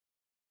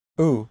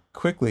Ooh,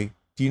 quickly,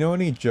 do you know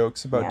any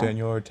jokes about Yeah.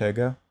 Daniel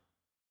Ortega?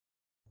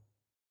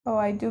 Oh,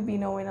 I do be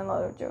knowing a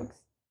lot of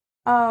jokes.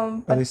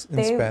 At But least in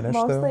they Spanish,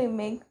 though. mostly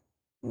make,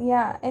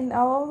 yeah, and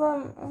all of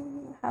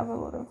them have a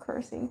lot of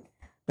cursing.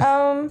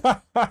 Um,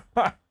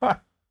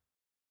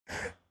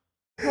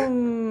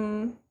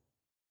 hmm,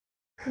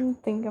 let me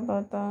think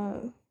about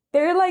that.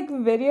 They're like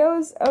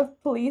videos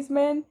of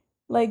policemen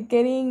like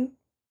getting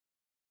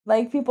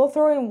like people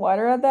throwing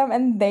water at them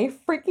and they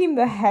freaking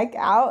the heck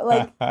out,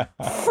 like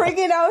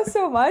freaking out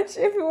so much.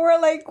 If you were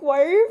like,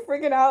 why are you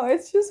freaking out?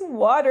 It's just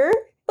water,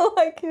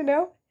 like, you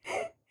know?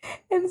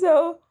 And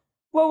so,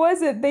 what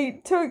was it?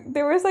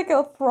 There was like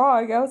a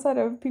frog outside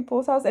of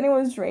people's house and it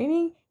was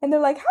raining. And they're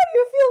like, how do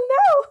you feel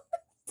now?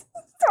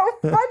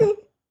 So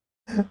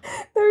funny.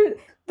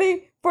 They're,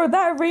 for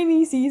that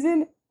rainy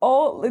season,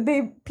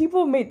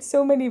 people made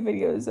so many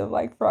videos of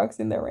like frogs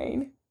in the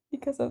rain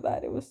because of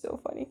that. It was so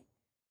funny.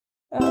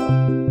 But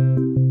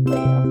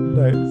yeah.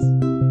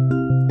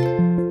 Nice.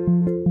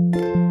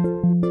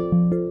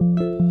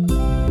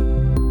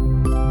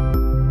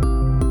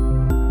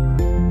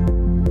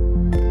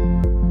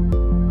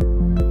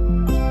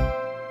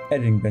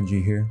 Editing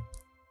Benji here.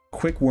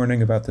 Quick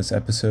warning about this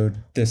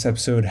episode. This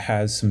episode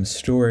has some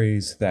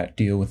stories that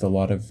deal with a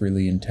lot of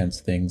really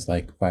intense things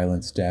like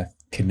violence, death,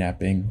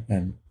 kidnapping,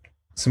 and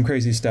some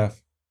crazy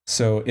stuff.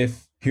 So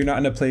if you're not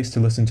in a place to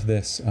listen to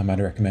this, I'd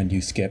recommend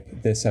you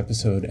skip this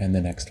episode and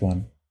the next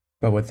one.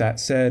 But with that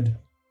said,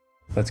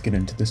 let's get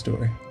into the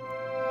story.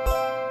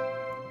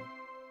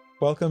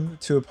 Welcome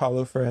to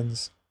Apollo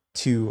Friends,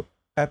 to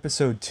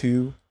episode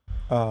 2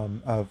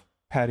 of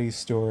Patty's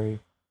story,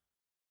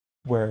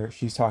 where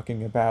she's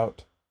talking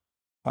about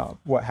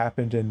what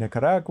happened in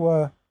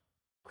Nicaragua,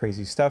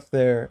 crazy stuff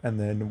there, and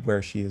then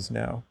where she is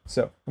now.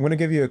 So I'm going to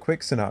give you a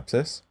quick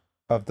synopsis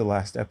of the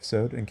last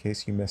episode in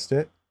case you missed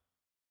it.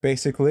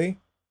 Basically,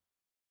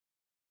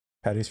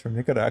 Patty's from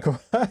Nicaragua.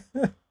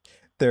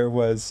 There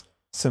was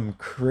some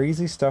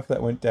crazy stuff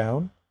that went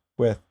down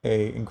with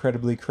a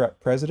incredibly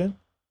corrupt president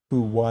who,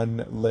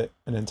 one, lit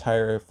an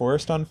entire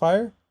forest on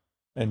fire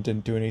and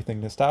didn't do anything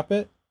to stop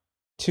it.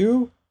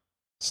 Two,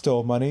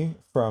 stole money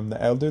from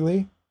the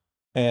elderly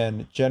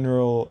and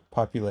general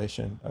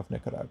population of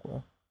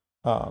Nicaragua.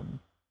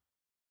 Um,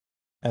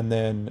 and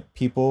then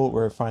people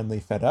were finally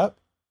fed up,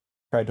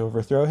 tried to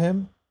overthrow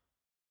him,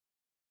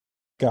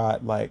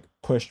 got like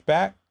pushed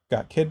back,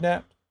 got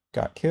kidnapped,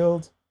 got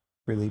killed,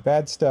 really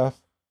bad stuff.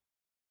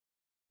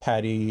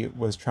 Patty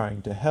was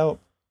trying to help.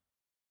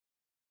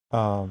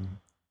 Um,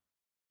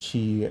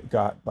 she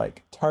got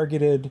like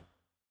targeted,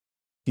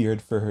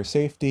 feared for her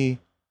safety,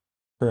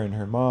 her and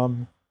her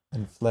mom,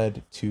 and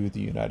fled to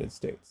the United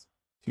States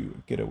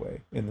to get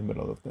away in the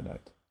middle of the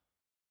night.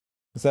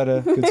 Is that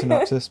a good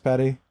synopsis,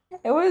 Patty?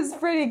 It was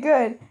pretty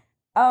good.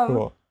 Um,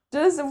 Cool.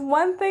 just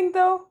one thing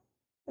though,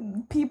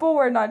 people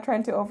were not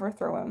trying to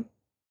overthrow him.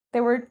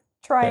 They were Okay.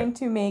 trying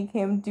to make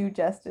him do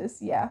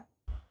justice. Yeah.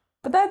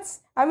 But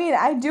I mean,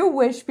 I do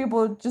wish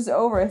people just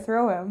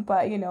overthrow him,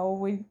 but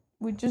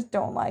we just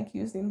don't like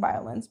using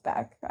violence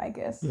back, I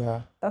guess.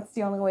 Yeah. That's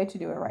the only way to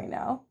do it right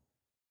now.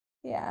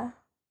 Yeah.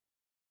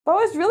 But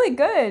it was really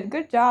good.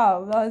 Good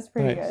job. That was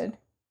pretty Nice. good.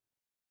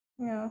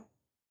 Yeah.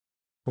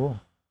 Cool.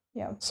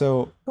 Yeah.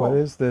 So, what Cool.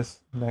 is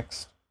this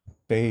next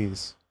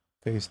phase?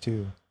 Phase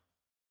 2.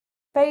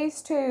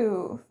 Phase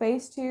two.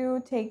 Phase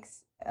two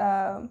takes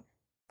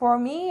for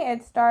me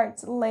it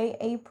starts late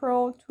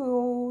April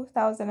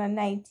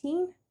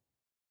 2019.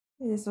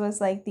 This was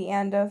like the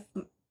end of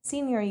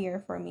senior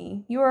year for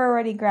me. You were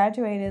already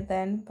graduated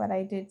then, but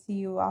I did see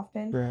you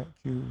often.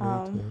 Um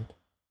Graduated.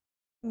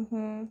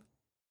 mhm.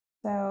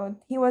 So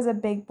he was a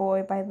big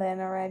boy by then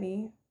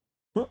already.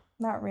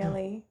 Not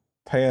really.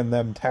 Paying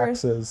them First,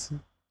 taxes.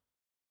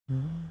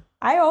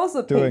 I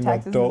also pay Doing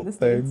taxes in the adult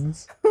States.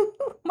 things.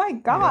 My Yeah.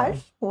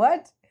 gosh,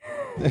 what?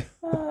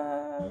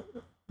 Uh,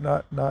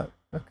 Not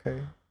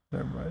okay.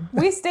 Never mind.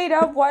 we stayed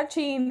up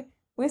watching.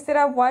 We stayed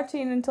up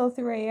watching until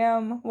 3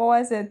 a.m. What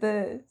was it?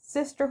 The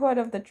Sisterhood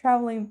of the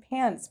Traveling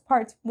Pants,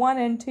 parts 1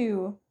 and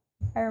 2.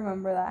 I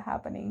remember that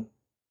happening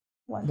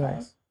one time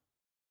Nice.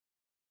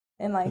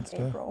 in Good like stuff.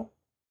 April.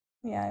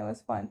 Yeah, it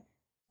was fun.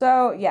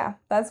 So yeah,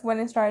 that's when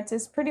it starts.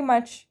 It's pretty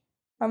much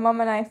my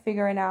mom and I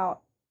figuring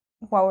out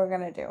what we're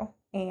gonna do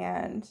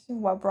and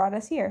what brought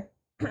us here.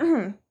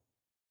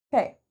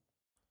 Okay,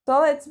 so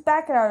let's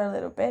back it out a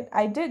little bit.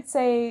 I did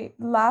say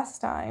last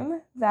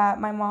time that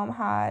my mom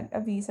had a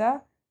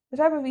visa. The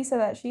type of visa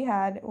that she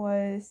had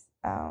was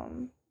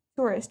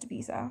tourist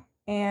visa.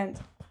 And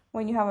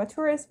when you have a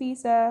tourist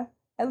visa,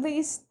 at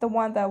least the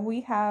one that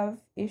we have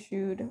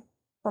issued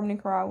from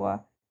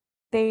Nicaragua,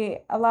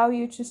 they allow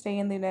you to stay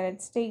in the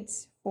United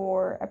States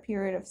for a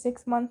period of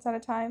 6 months at a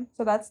time.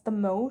 So that's the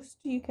most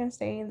you can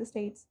stay in the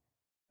States.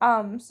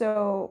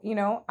 So,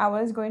 I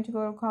was going to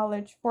go to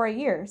college for a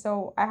year.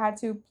 So I had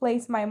to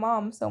place my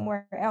mom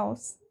somewhere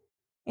else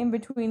in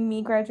between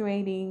me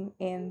graduating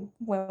and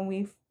when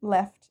we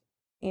left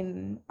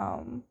in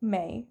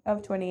May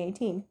of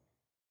 2018.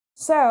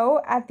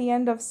 So at the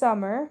end of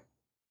summer,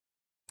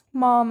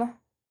 mom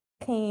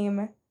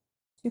came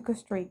to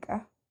Costa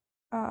Rica.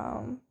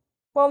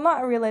 Well,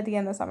 not really at the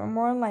end of summer,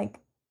 more in like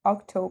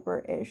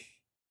October-ish.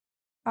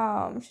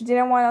 She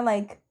didn't want to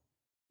like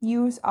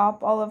use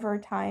up all of her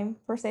time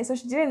per se, so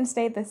she didn't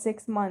stay the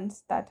 6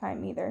 months that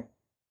time either.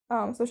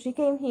 So she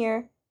came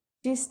here.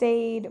 She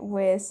stayed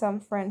with some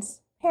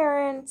friends'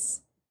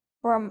 parents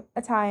for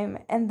a time,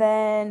 and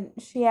then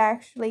she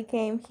actually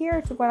came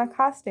here to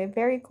Guanacaste,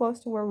 very close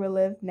to where we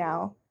live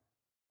now.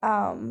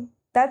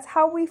 That's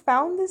how we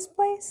found this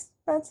place,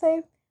 let's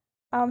say.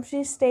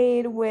 She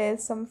stayed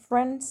with some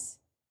friends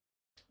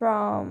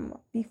from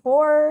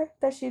before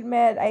that she'd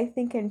met, I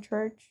think, in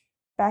church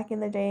back in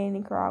the day in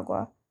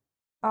Nicaragua.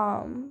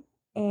 Um,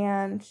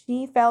 and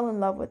she fell in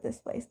love with this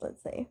place,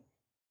 let's say.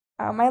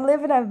 I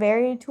live in a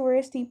very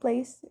touristy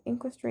place in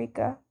Costa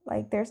Rica.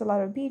 Like, there's a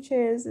lot of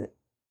beaches.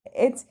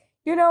 It's,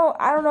 I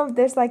don't know if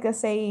there's like a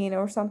saying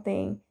or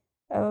something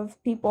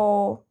of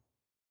people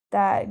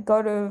that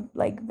go to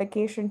like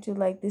vacation to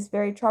like these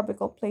very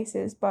tropical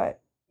places, but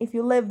if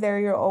you live there,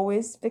 you're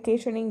always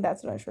vacationing.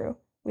 That's not true.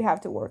 We have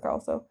to work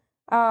also.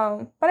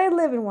 But I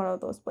live in one of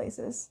those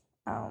places.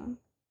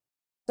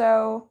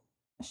 So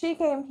she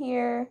came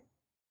here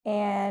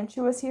and she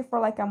was here for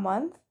like a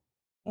month,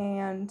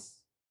 and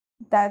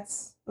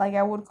that's like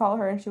I would call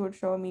her and she would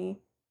show me,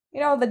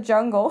 the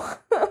jungle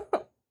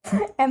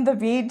and the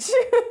beach.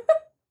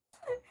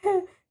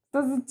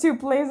 Those are two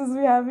places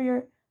we have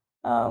here,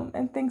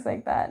 and things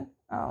like that.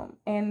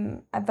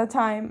 And at the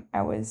time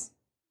I was,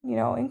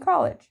 in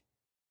college.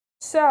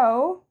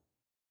 So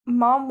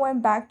mom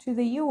went back to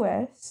the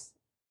US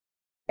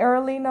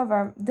early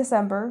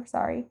December,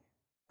 sorry,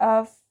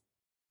 of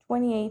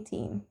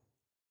 2018.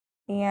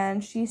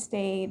 And she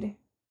stayed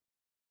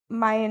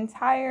my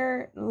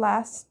entire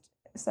last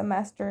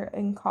semester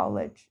in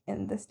college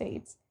in the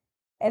States.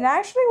 And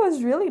actually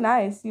was really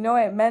nice.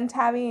 It meant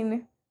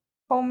having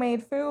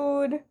homemade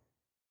food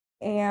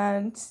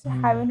and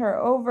having her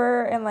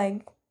over and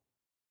like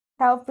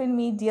helping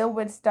me deal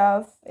with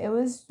stuff. It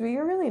was really,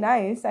 really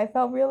nice. I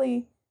felt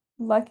really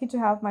lucky to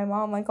have my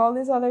mom. Like all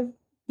these other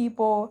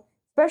people,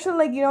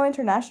 especially like,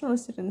 international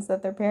students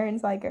that their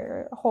parents like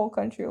are a whole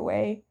country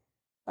away,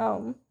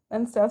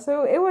 and stuff.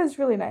 So it was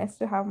really nice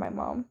to have my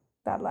mom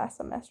that last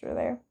semester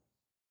there.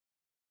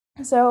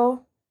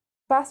 So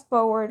fast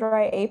forward,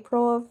 right,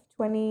 April of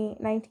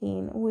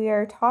 2019, we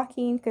are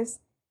talking because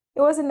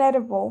it was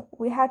inedible.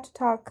 We had to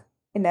talk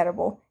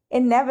inevitable.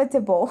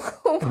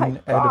 Oh my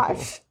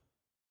gosh.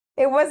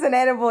 It wasn't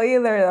edible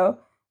either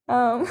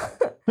though.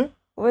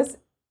 Was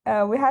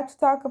we had to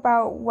talk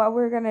about what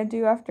we're gonna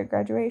do after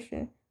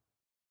graduation.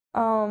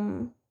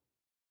 Going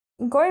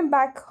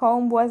back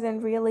home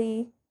wasn't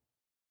really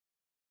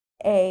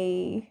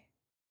it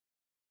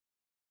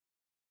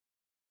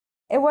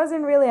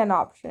wasn't really an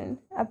option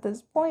at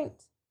this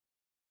point.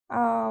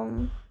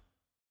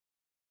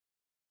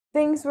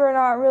 Things were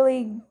not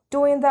really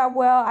doing that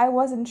well. I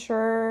wasn't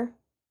sure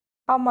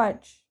how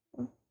much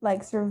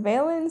like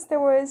surveillance there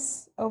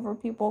was over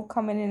people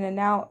coming in and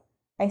out.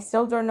 I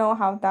still don't know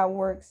how that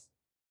works.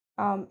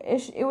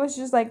 It was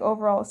just like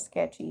overall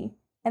sketchy.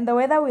 And the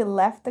way that we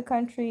left the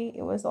country,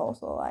 it was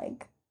also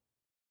like,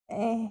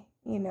 effy.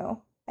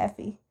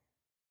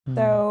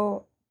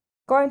 So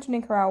going to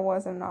Nicaragua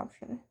wasn't an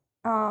option.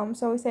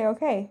 So we say,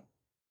 okay,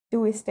 do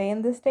we stay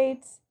in the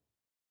States?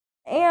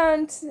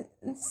 And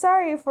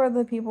sorry for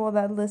the people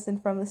that listen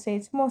from the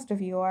States, most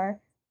of you are,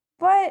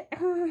 but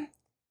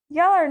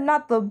y'all are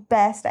not the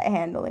best at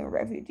handling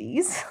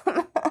refugees.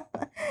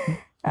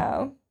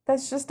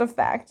 That's just a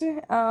fact.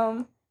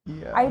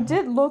 I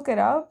did look it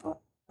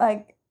up,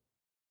 like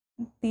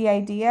the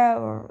idea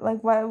or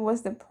like what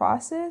was the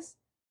process,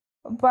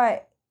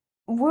 but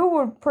we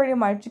would pretty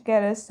much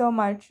get us so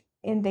much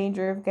in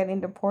danger of getting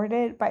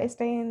deported by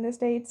staying in the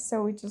States,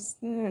 so we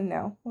just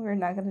no, we're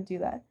not gonna do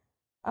that.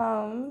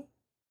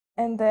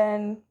 And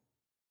then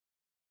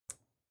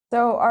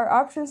so our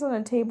options on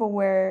the table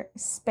were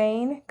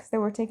Spain, because they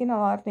were taking a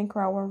lot of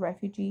Nicaraguan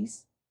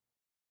refugees,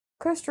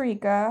 Costa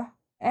Rica,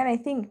 and I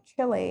think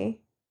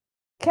Chile.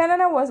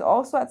 Canada was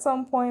also at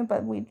some point,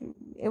 but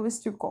it was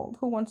too cold.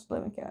 Who wants to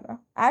live in Canada?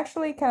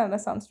 Actually, Canada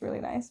sounds really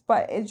nice,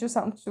 but it just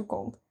sounds too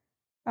cold.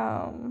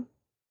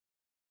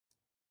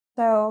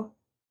 So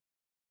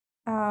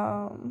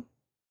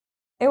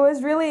it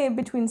was really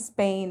between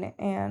Spain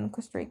and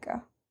Costa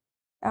Rica.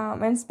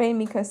 And Spain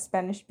because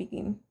Spanish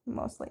speaking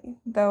mostly.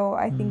 Though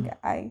I think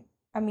I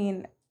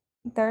mean,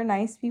 they're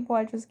nice people.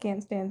 I just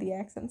can't stand the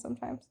accent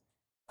sometimes.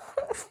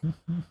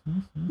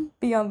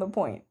 Beyond the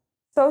point.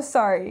 So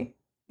sorry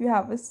you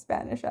have a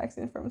Spanish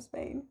accent from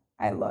Spain.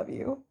 I love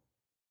you.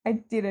 I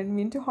didn't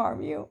mean to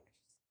harm you.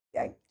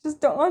 I just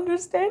don't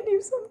understand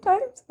you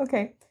sometimes.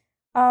 Okay.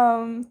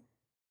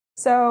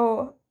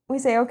 So we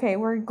say, okay,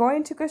 we're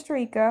going to Costa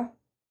Rica.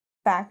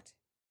 Fact.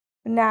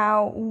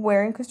 Now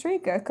we're in Costa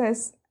Rica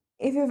because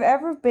if you've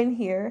ever been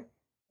here,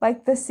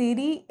 like the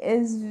city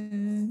is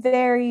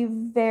very,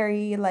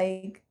 very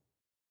like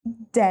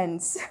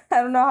dense.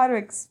 I don't know how to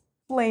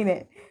explain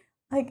it.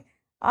 Like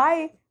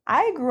I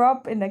grew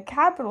up in the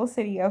capital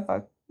city of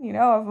a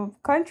of a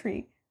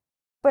country,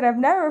 but I've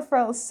never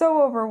felt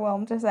so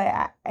overwhelmed as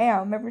I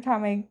am every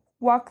time I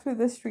walk through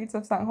the streets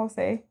of San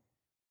Jose.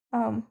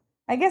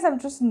 I guess I'm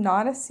just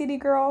not a city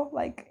girl,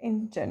 like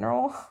in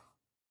general.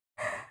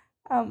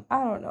 I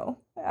don't know.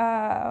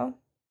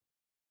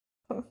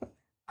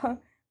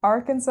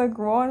 Arkansas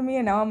grew on me,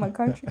 and now I'm a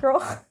country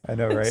girl. I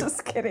know, right?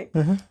 Just kidding.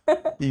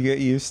 You get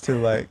used to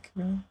like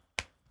the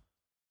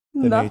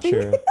Nothing.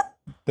 nature,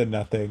 the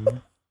nothing.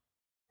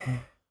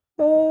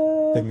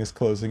 Thing is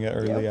closing at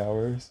early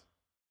hours.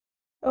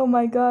 Oh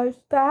my gosh,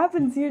 that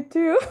happens here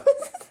too.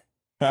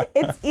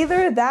 It's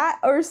either that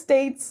or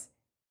states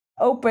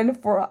open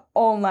for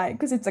all night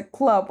because it's a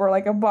club or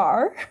like a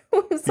bar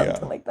or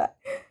something like that.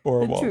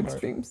 Or the Walmart. two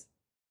extremes.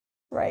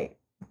 Right.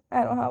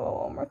 I don't have a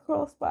Walmart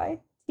close by.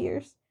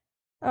 Tears.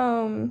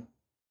 So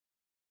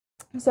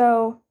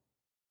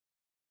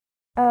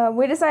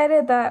we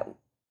decided that,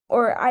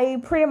 or I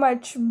pretty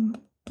much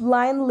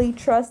blindly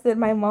trusted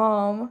my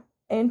mom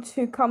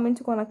into coming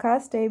to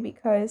Guanacaste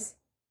because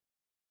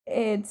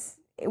it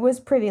was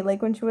pretty.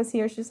 Like when she was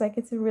here, she's like,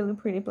 it's a really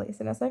pretty place.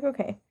 And I was like,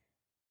 okay,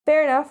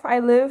 fair enough. I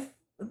live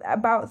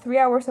about 3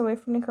 hours away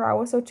from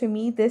Nicaragua. So to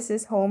me, this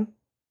is home.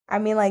 I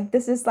mean, like,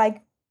 this is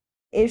like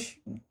ish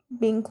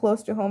being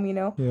close to home, you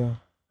know? Yeah.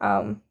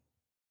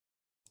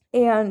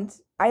 And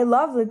I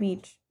love the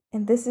beach.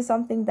 And this is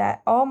something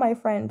that all my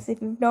friends,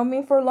 if you've known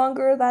me for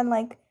longer than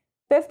like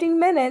 15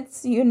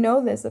 minutes, you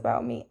know this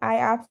about me. I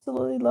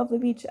absolutely love the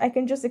beach. I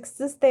can just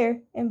exist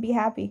there and be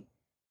happy.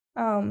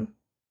 And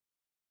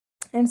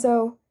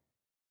so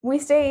we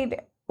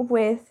stayed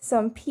with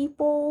some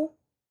people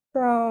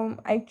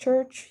from a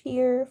church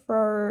here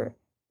for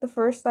the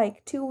first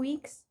like 2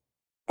 weeks.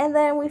 And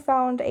then we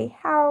found a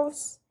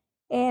house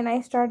and I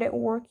started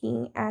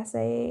working as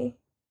a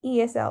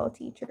ESL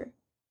teacher.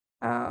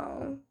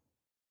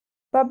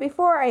 But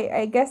before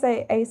I guess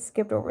I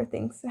skipped over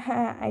things.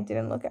 I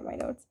didn't look at my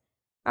notes.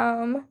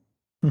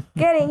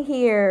 Getting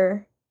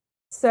here.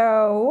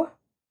 So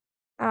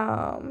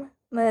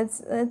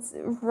let's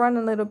run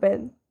a little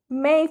bit.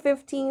 May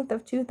 15th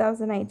of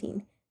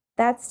 2019.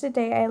 That's the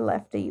day I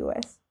left the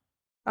US.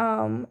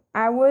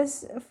 I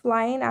was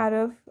flying out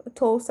of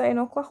Tulsa in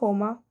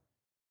Oklahoma,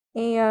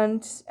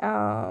 and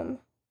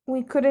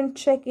we couldn't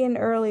check in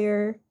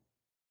earlier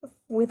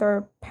with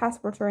our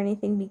passports or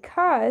anything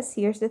because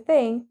here's the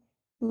thing.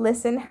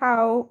 Listen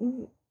how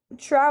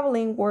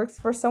traveling works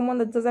for someone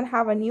that doesn't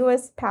have a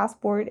US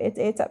passport.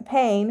 It's a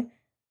pain.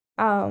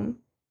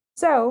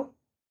 So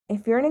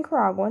if you're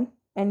Nicaraguan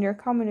and you're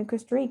coming to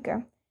Costa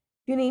Rica,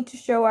 you need to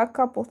show a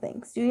couple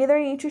things. You either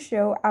need to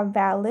show a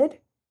valid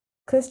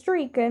Costa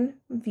Rican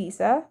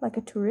visa, like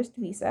a tourist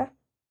visa,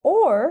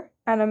 or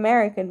an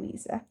American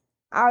visa.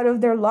 Out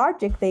of their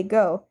logic, they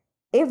go,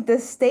 if the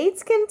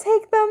states can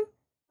take them,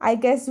 I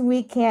guess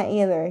we can't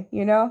either,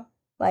 you know?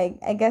 Like,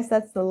 I guess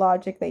that's the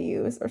logic they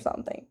use or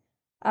something.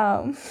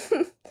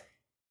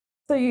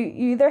 So you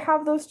either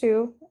have those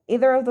two,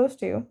 either of those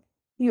two.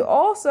 You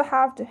also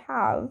have to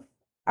have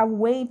a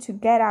way to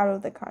get out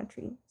of the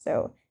country.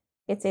 So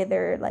it's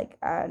either like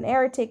an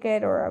air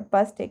ticket or a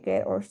bus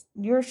ticket, or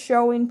you're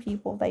showing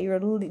people that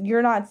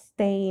you're not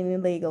staying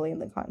illegally in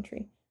the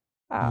country.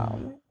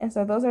 And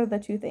so those are the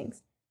two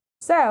things.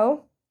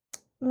 So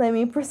let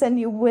me present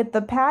you with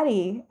the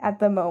Patty at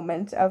the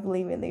moment of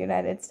leaving the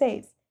United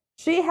States.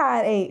 She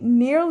had a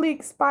nearly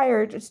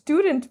expired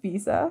student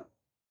visa.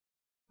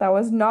 That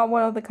was not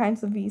one of the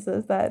kinds of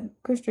visas that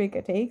Costa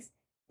Rica takes.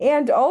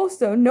 And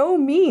also no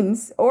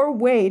means or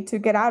way to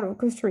get out of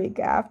Costa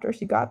Rica after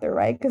she got there,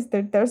 right? Because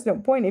there's no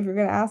point if you're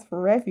going to ask for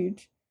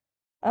refuge.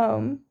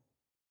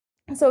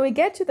 So we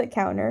get to the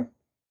counter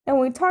and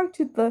we talk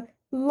to the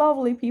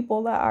lovely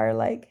people that are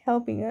like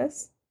helping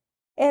us.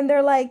 And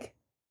they're like,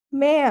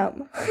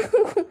 ma'am,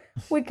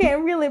 we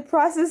can't really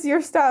process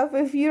your stuff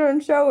if you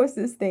don't show us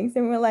these things.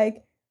 And we're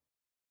like,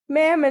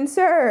 ma'am and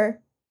sir,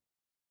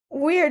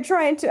 we are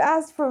trying to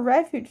ask for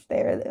refuge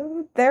there.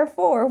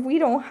 Therefore, we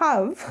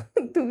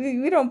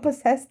don't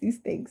possess these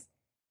things,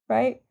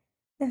 right?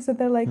 And so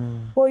they're like,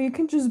 well, you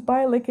can just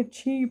buy like a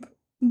cheap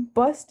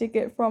bus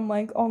ticket from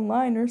like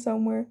online or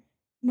somewhere.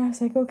 And I was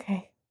like,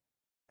 okay.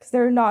 Because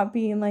they're not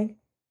being like,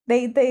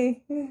 it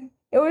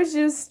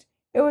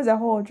was a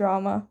whole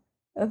drama.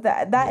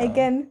 That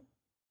again,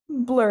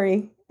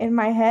 blurry in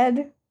my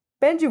head.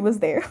 Benji was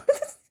there.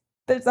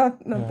 There's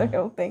another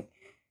whole thing.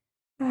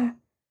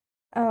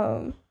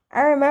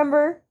 I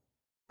remember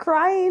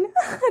crying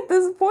at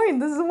this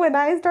point. This is when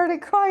I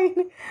started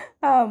crying,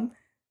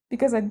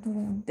 because I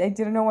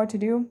didn't know what to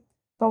do.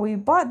 But we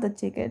bought the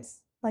tickets,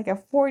 like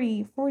a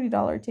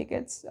 $40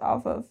 tickets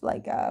off of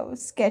like a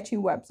sketchy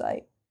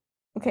website.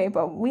 Okay,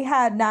 but we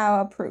had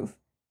now a proof.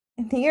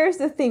 And here's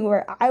the thing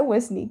where I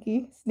was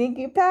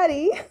sneaky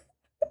Patty.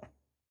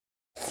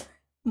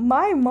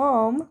 My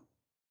mom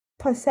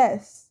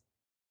possessed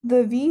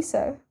the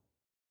visa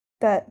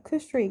that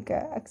Costa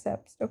Rica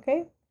accepts,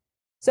 okay?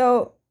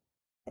 So,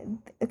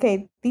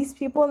 okay, these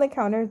people on the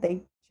counter,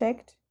 they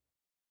checked.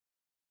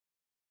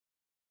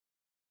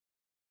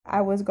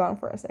 I was gone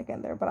for a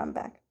second there, but I'm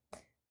back.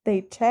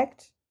 They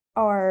checked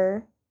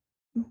our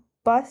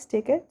bus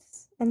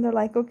tickets And they're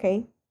like,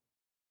 okay,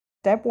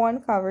 step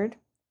 1 covered.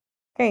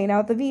 Okay,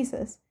 now the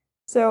visas.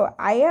 So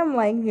I am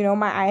like,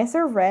 my eyes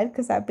are red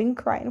because I've been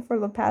crying for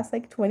the past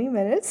like 20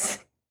 minutes.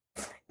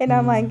 And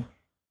I'm like,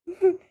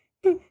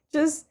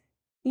 just,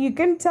 you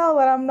can tell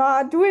that I'm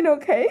not doing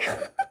okay.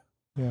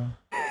 Yeah.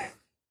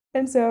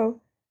 And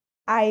so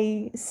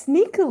I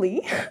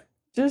sneakily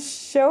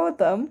just showed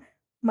them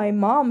my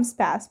mom's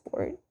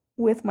passport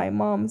with my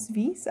mom's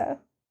visa.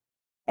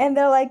 And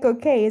they're like,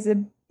 okay,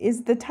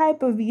 is the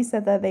type of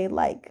visa that they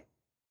like.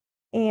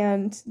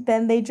 And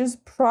then they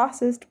just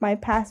processed my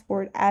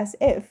passport as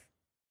if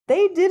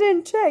they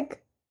didn't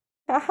check.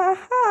 Ha ha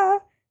ha.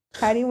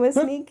 Patty was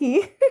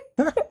sneaky.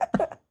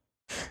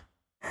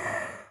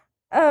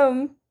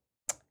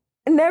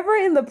 Never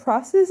in the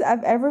process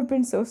I've ever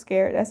been so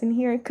scared as in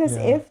here, because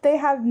if they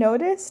have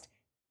noticed,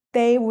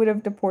 they would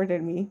have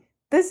deported me.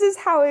 This is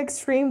how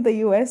extreme the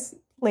US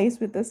plays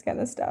with this kind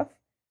of stuff.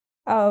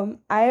 I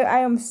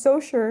am so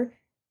sure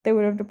they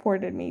would have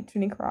deported me to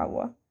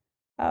Nicaragua.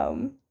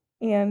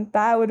 And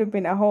that would have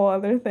been a whole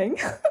other thing.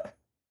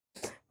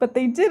 But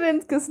they didn't,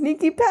 because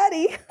sneaky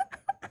Patty.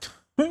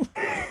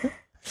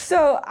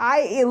 So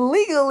I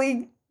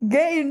illegally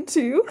get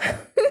into,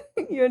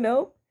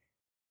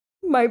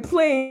 my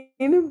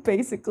plane,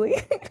 basically,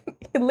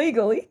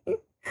 illegally.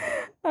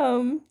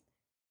 And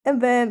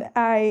then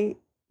I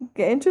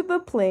get into the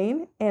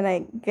plane, and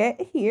I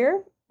get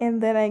here,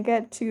 and then I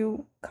get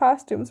to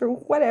costumes or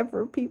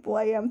whatever people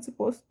I am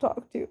supposed to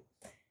talk to.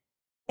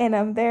 And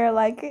I'm there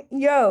like,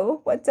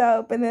 yo, what's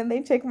up? And then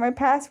they check my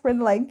passport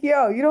and like,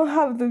 yo, you don't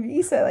have the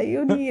visa that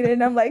you need.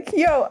 And I'm like,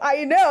 yo,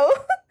 I know.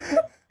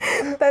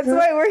 That's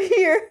why we're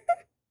here.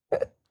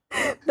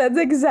 That's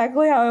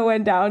exactly how it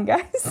went down,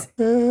 guys.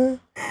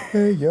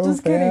 Hey, yo,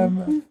 Just fam,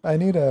 kidding. I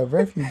need a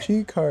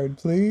refugee card,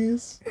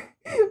 please.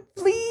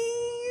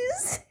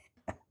 Please.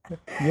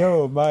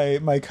 Yo,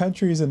 my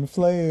country's in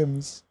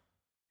flames.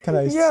 Can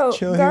I Yo,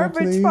 chill here,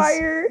 garbage please?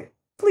 fire.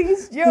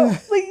 Please, yo,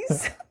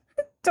 please.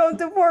 Don't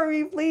deport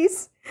me,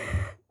 please.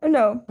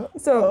 No.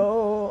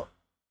 So,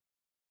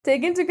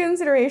 take into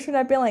consideration,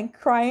 I've been like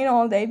crying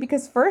all day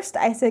because first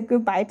I said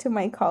goodbye to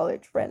my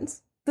college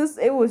friends.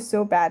 It was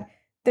so bad.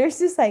 There's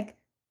this like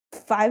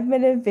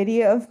 5-minute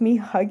video of me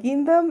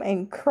hugging them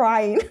and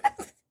crying.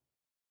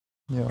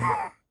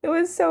 Yeah. It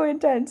was so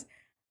intense.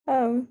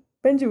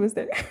 Benji was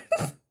there.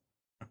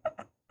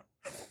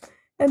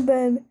 And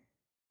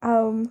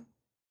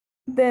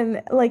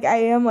then like I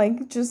am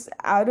like just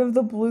out of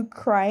the blue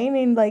crying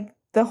in like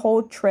the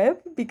whole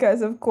trip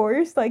because of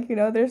course like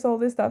there's all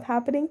this stuff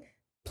happening.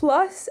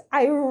 Plus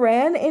I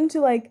ran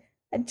into like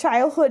a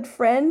childhood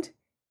friend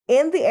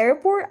in the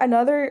airport,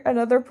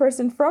 another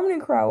person from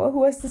Nicaragua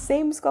who has the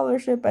same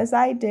scholarship as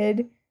I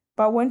did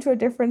but went to a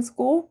different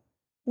school.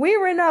 We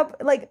ran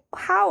up like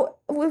how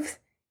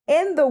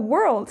in the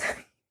world.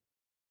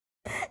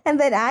 And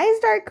then I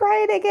start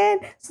crying again.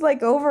 So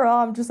like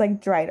overall I'm just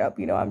like dried up,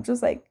 I'm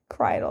just like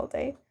cried all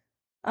day.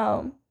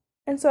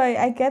 And so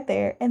I get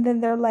there and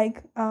then they're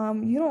like,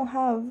 you don't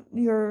have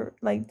your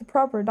like the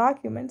proper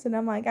documents. And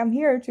I'm like, I'm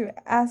here to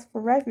ask for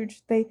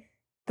refuge. The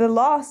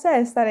law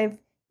says that if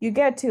you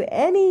get to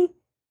any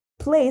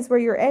place where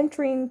you're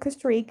entering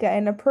Costa Rica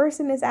and a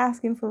person is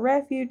asking for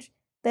refuge,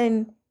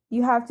 then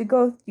you have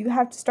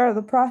to start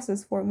the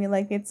process for me.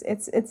 Like it's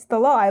the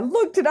law. I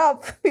looked it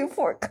up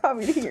before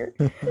coming here,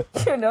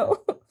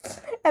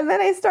 And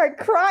then I start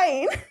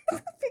crying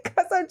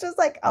because I'm just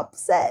like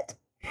upset.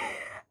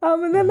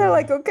 And then they're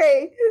like,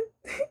 okay.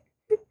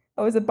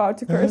 I was about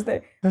to curse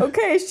there.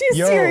 Okay, she's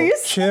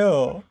serious.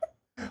 Chill.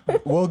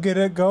 We'll get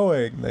it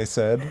going, they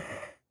said.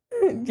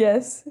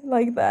 Yes,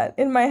 like that.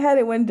 In my head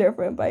it went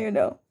different, but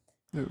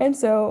And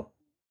so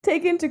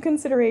take into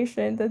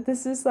consideration that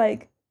this is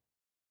like,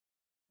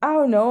 I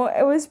don't know,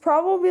 it was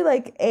probably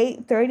like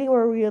 8:30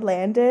 where we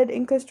landed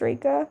in Costa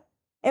Rica.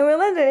 And we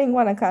landed in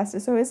Guanacaste,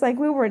 so it's like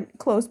we were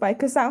close by,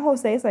 because San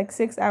Jose is like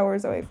 6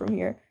 hours away from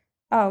here.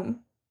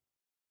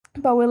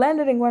 But we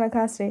landed in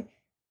Guanacaste.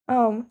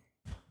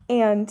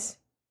 And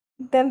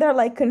then they're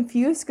like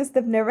confused because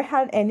they've never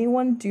had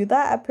anyone do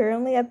that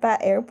apparently at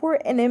that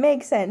airport. And it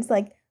makes sense.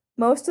 Like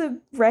most of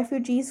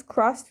refugees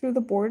cross through the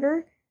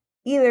border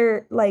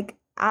either like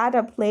at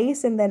a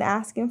place and then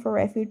asking for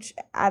refuge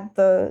at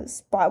the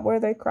spot where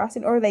they're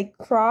crossing, or they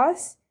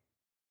cross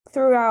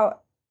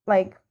throughout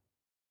like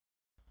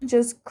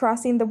just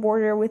crossing the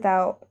border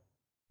without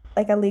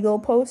like a legal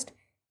post,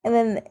 and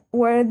then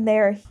when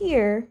they're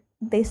here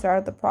they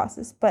start the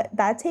process, but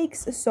that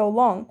takes so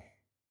long.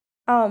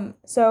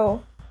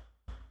 So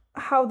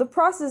how the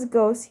process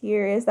goes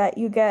here is that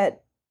you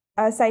get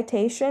a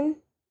citation,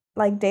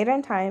 like date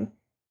and time,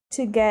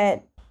 to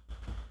get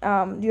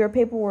your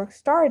paperwork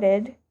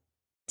started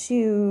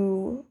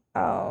to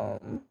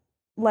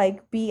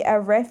like be a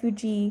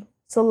refugee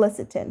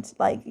solicitant,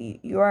 like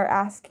you are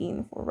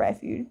asking for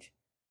refuge.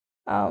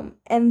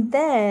 And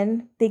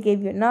then they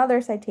gave you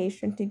another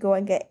citation to go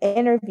and get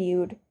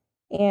interviewed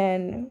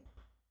and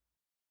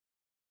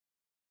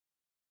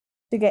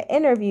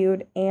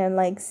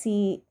like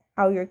see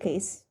how your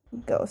case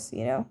goes,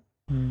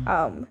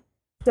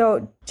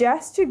 So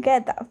just to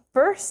get that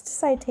first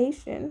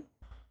citation,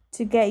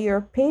 to get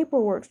your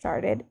paperwork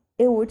started,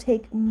 it would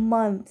take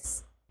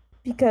months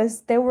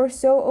because they were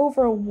so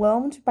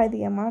overwhelmed by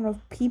the amount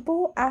of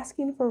people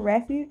asking for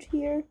refuge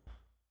here.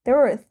 There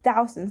are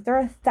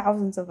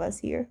thousands of us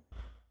here.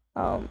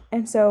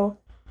 And so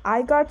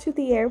I got to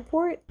the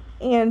airport,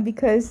 and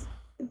because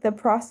the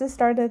process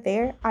started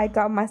there, I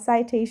got my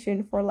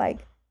citation for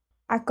like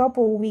a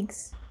couple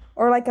weeks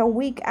or like a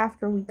week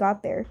after we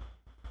got there.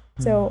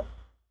 So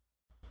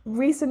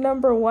reason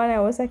number one,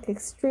 I was like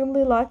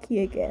extremely lucky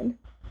again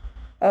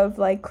of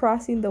like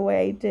crossing the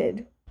way I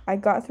did. I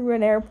got through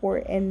an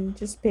airport and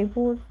just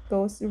paperwork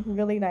goes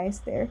really nice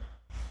there.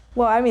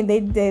 Well, I mean,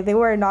 they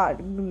were not.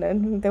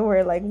 They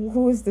were like,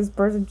 who is this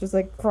person just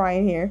like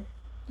crying here?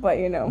 But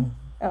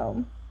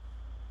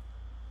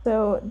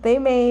so they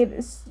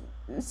made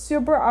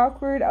super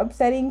awkward,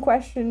 upsetting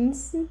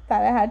questions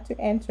that I had to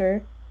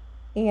answer,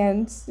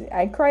 and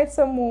I cried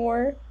some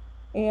more,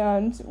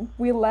 and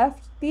we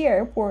left the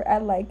airport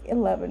at like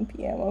 11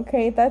 p.m.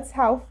 Okay, that's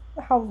how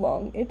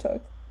long it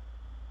took.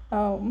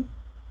 Um,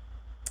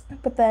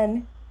 but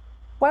then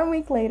 1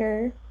 week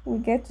later, we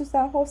get to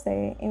San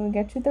Jose and we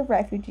get to the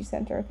refugee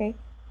center. Okay,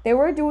 they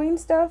were doing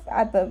stuff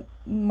at the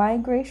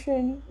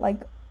immigration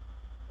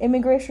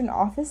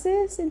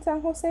offices in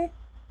San Jose,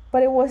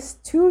 but it was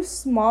too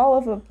small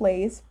of a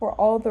place for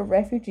all the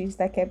refugees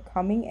that kept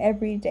coming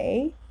every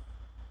day.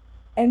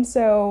 And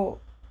so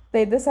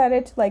they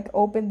decided to like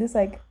open this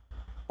like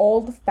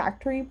old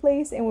factory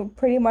place, and we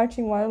pretty much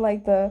in one of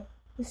like the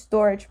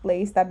storage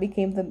place that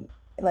became the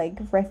like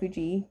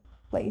refugee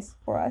place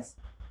for us,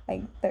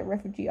 like the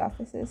refugee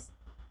offices.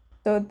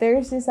 So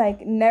there's this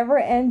like never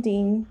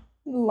ending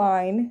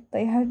line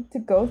they had to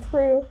go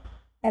through,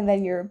 and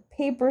then your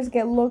papers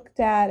get looked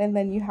at, and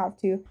then you have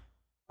to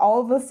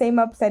all the same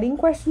upsetting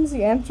questions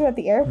you answer at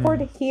the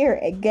airport here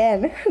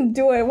again.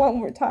 Do it one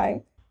more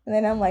time. And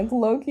then I'm like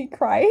low-key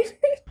crying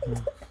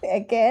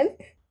again.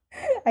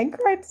 I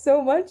cried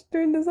so much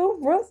during this whole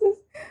process.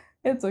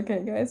 It's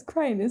okay, guys.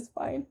 Crying is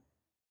fine.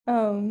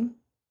 Um,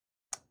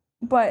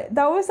 but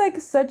that was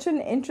like such an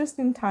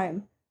interesting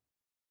time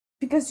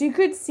because you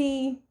could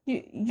see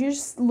you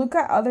just look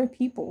at other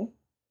people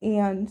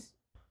and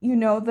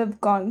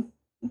they've gone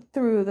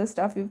through the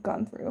stuff you've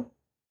gone through.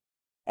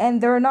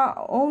 And there are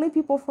not only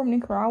people from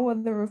Nicaragua,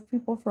 there were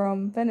people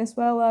from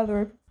Venezuela, there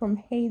were people from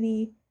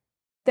Haiti.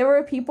 There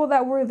were people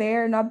that were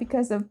there not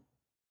because of,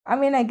 I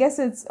mean, I guess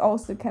it's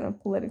also kind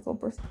of political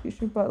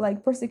persecution, but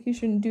like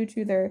persecution due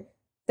to their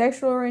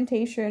sexual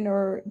orientation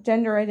or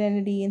gender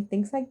identity and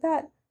things like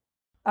that.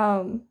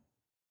 Um,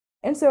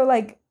 and so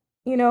like,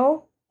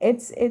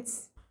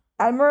 it's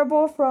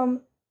admirable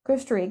from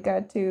Costa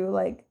Rica to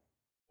like,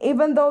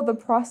 even though the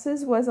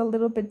process was a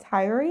little bit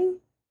tiring,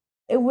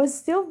 it was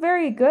still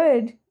very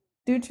good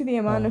due to the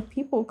amount of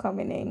people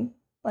coming in.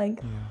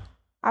 Like,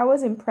 I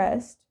was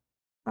impressed.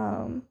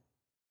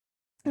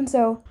 And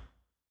so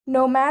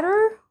no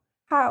matter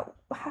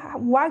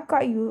what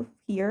got you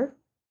here,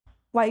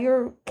 what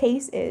your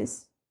case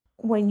is,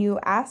 when you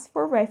ask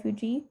for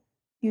refugee,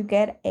 you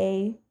get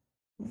a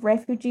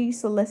refugee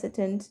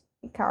solicitant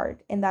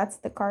card, and that's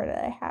the card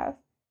that I have.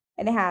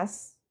 And it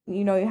has,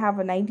 you have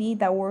an ID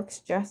that works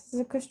just as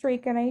a Costa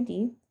Rican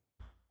ID,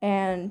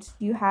 and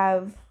you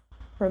have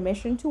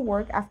permission to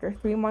work after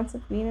 3 months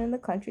of being in the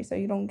country, so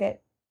you don't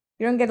get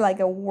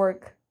like a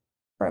work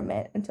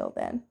permit until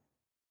then.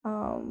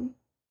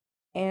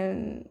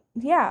 And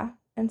yeah,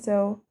 and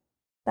so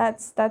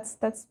that's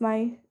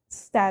my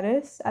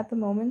status at the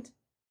moment.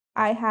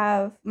 I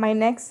have my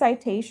next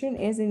citation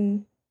is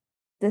in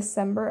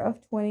December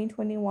of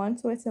 2021,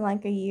 so it's in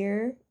like a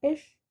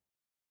year-ish.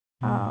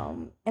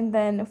 And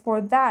then for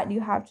that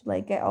you have to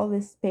like get all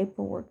this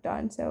paperwork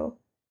done. So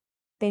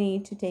they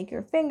need to take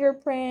your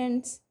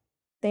fingerprints,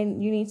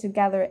 then you need to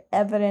gather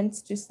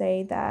evidence to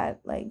say that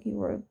like you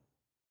were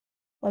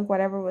like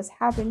whatever was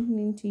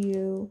happening to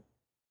you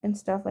and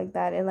stuff like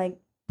that. And like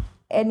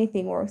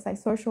anything works, like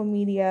social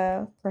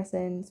media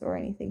presence or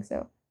anything.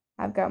 So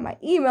I've got my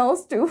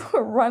emails to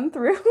run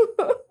through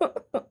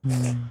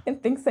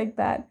and things like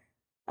that.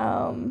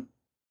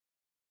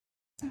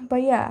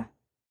 But yeah.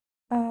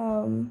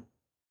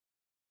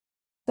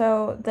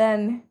 So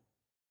then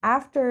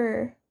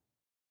after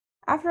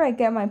I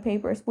get my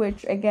papers,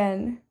 which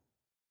again,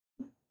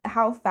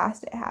 how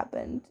fast it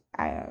happened,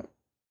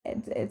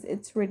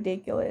 it's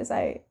ridiculous.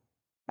 I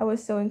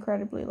was so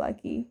incredibly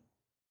lucky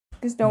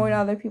because knowing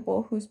other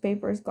people whose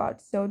papers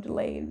got so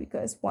delayed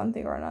because one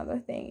thing or another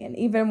thing, and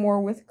even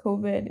more with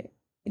COVID,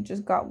 it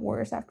just got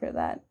worse after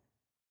that.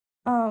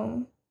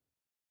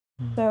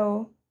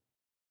 So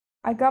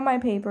I got my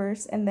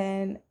papers, and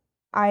then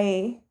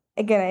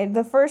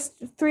the first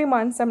 3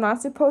 months I'm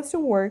not supposed to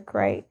work,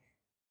 right?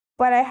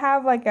 But I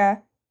have like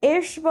a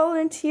ish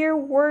volunteer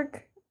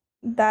work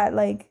that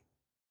like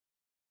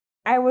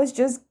I was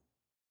just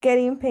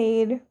getting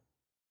paid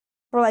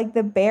for like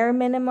the bare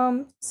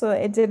minimum, so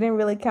it didn't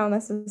really count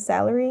as a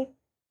salary.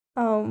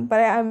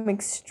 But I'm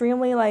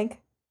extremely like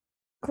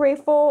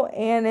grateful,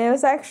 and it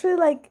was actually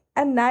like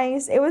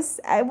nice. It was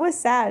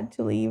sad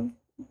to leave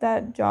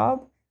that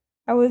job.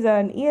 I was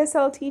an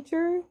ESL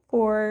teacher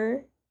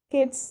for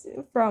kids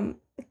from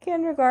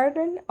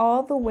kindergarten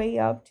all the way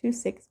up to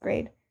 6th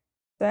grade.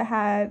 So I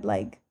had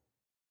like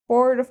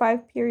 4 to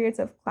 5 periods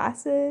of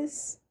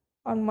classes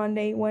on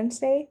Monday,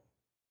 Wednesday,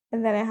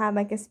 and then I had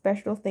like a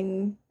special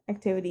thing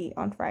activity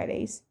on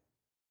Fridays.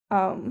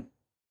 Um,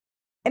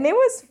 and it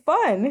was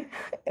fun.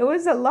 It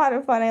was a lot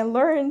of fun. I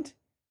learned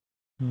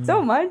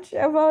so much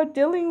about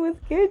dealing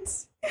with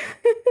kids.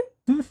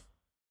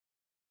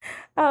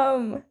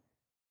 um,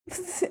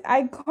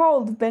 I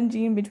called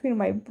Benji in between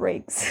my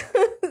breaks.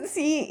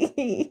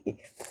 See,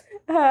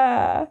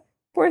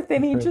 poor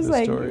thing. He just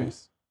like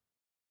stories.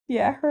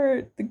 Yeah,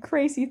 heard the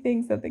crazy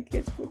things that the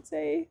kids would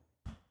say.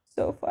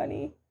 So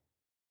funny.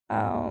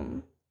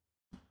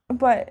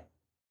 But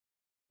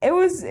it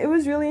was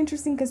really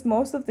interesting because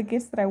most of the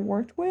kids that I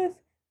worked with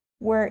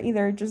were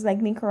either just like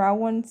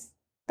Nicaraguans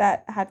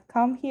that had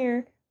come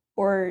here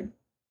or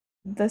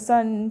the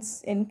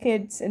sons and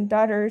kids and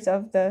daughters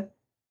of the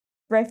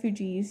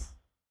refugees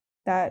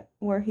that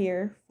were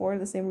here for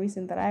the same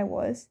reason that I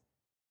was.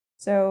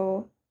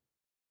 So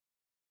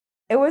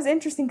it was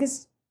interesting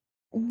because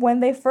when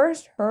they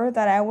first heard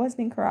that I was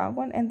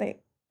Nicaraguan and they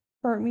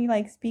heard me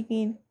like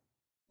speaking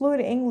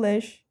fluent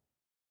English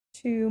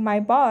to my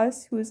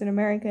boss, who is an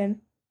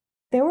American,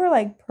 they were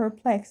like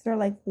perplexed. They're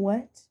like,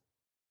 "What?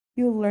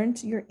 You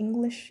learned your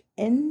English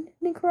in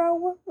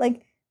Nicaragua?"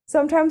 Like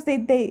sometimes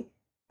they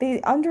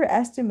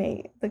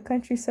underestimate the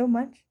country so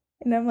much.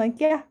 And I'm like,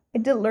 "Yeah, I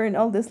did learn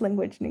all this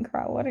language in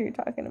Nicaragua. What are you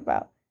talking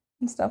about?"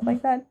 And stuff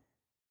like that.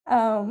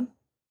 Um,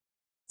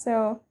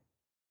 so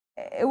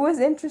it was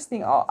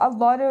interesting. A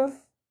lot of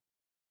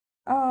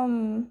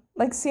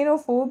like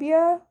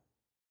xenophobia,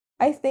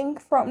 I think,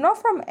 from not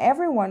from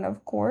everyone,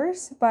 of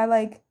course, but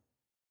like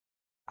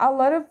a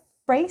lot of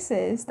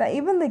phrases that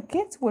even the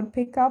kids would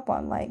pick up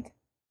on, like,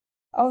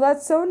 "Oh,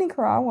 that's so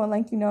Nicaraguan,"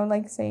 like,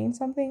 like saying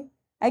something.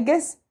 I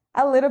guess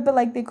a little bit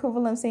like the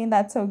equivalent of saying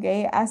 "that's so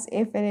gay," as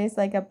if it is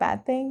like a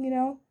bad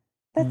thing.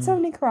 That's so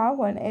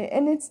Nicaraguan.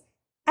 And it's,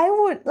 I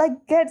would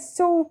like get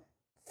so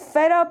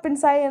fed up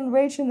inside and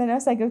rage, and then I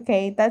was like,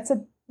 okay, that's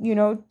a,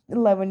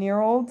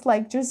 11-year-old,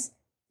 like, just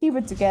keep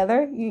it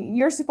together.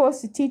 You're supposed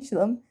to teach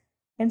them.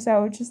 And so I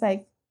would just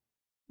like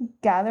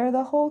gather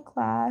the whole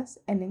class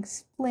and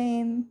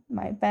explain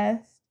my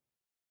best,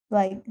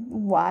 like,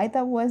 why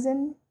that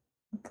wasn't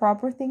a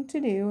proper thing to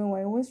do and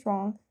why it was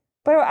wrong.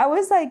 But I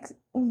was like,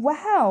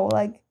 wow,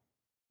 like,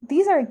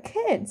 these are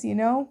kids.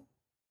 And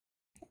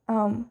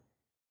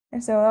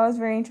so that was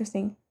very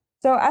interesting.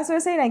 So as I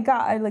was saying, I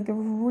got like a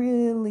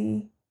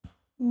really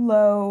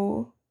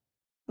low,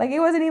 like, it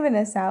wasn't even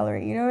a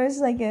salary, it was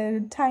like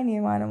a tiny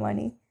amount of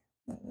money,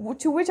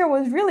 to which I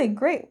was really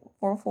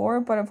grateful for.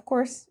 But of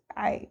course,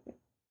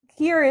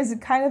 here is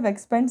kind of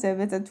expensive.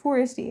 It's a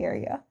touristy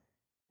area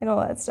and all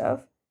that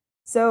stuff.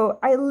 So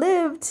I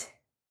lived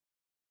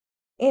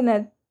in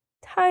a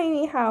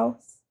tiny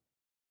house,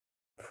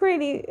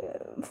 pretty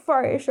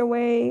farish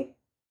away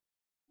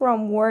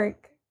from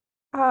work,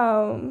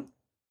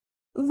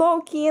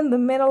 low key in the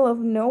middle of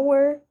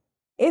nowhere.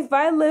 If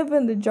I live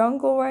in the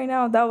jungle right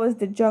now, that was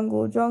the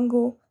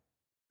jungle.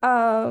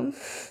 Um,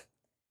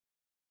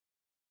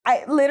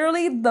 I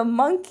literally, the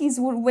monkeys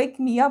would wake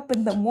me up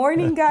in the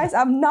morning, guys.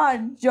 I'm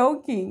not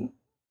joking.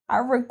 I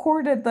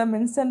recorded them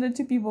and sent it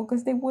to people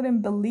because they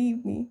wouldn't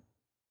believe me.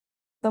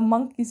 The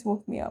monkeys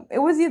woke me up. It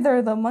was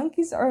either the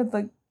monkeys or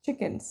the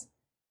chickens.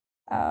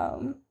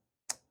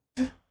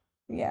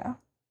 Yeah.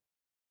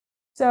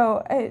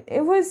 So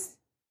it was.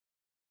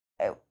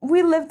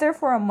 We lived there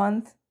for a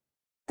month.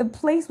 The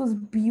place was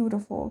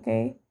beautiful.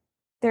 Okay,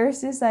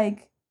 there's this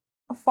like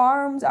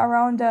farms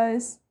around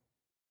us,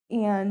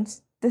 and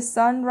the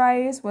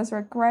sunrise was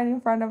like right in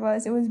front of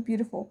us. It was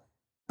beautiful.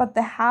 But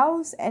the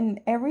house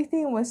and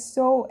everything was,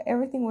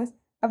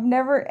 I've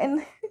never,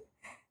 and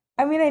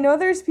I mean, I know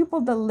there's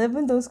people that live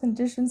in those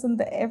conditions on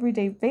the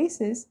everyday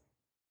basis,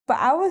 but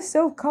I was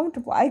so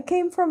comfortable. I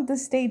came from the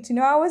States,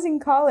 I was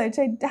in college.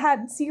 I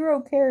had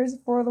zero cares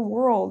for the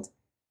world.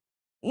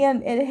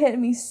 And it hit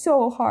me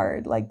so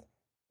hard. Like,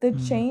 the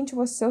change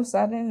was so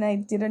sudden and I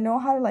didn't know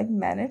how to like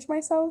manage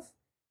myself.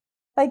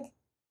 Like,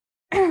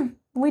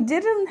 we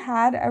didn't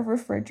had a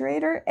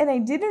refrigerator, and I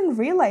didn't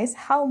realize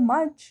how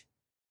much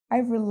I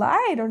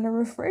relied on a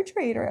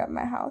refrigerator at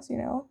my house.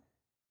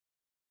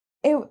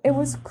 It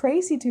was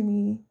crazy to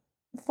me.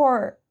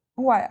 For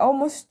what,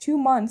 almost 2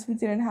 months we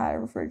didn't have a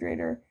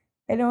refrigerator,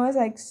 and it was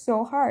like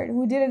so hard.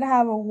 We didn't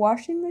have a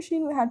washing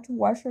machine. We had to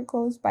wash our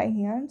clothes by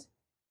hand.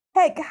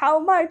 Heck, how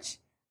much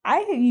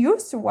I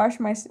used to wash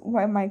my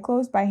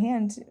clothes by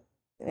hand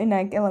in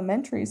like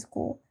elementary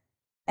school.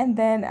 And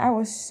then I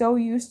was so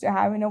used to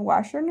having a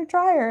washer and a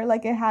dryer.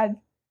 Like, it had,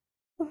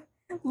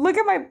 look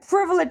at my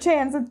privilege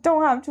hands that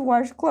don't have to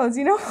wash clothes,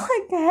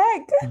 like,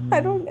 heck, I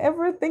don't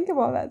ever think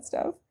about that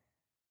stuff.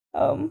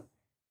 So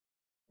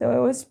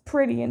it was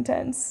pretty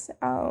intense.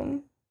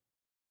 It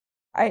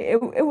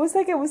was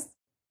like, it was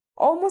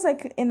almost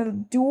like in a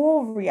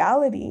dual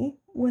reality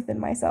within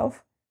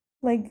myself.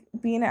 like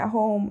being at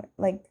home,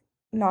 like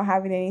not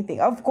having anything.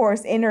 Of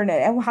course,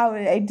 internet. And how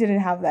I didn't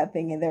have that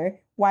thing in there.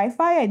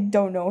 Wi-Fi, I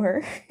don't know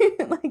her.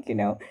 Like,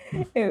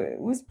 it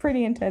was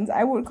pretty intense.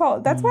 I would call.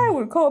 That's why I Mm.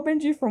 would call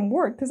Benji from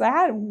work because I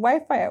had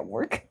Wi-Fi at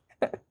work,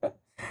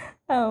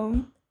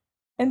 um,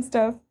 and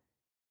stuff.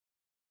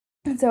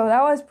 And so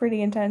that was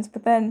pretty intense.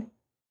 But then,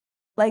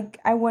 like,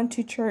 I went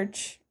to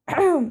church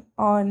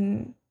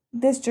on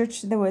this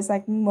church that was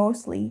like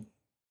mostly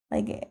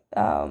like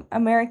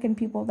American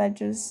people that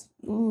just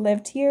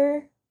lived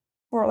here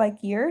for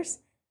like years.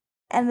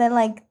 And then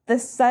like the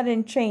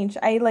sudden change,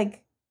 I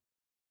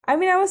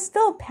mean I was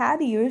still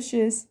Patty, it was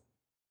just,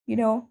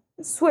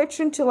 switch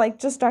into like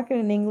just talking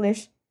in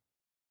English,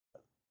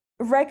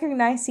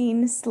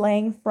 recognizing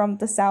slang from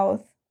the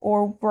South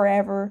or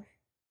wherever,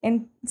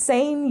 and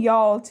saying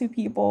y'all to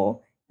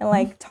people and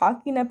like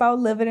talking about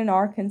living in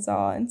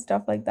Arkansas and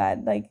stuff like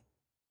that. Like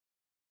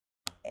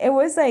it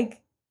was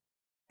like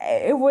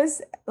it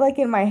was like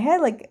in my head,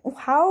 like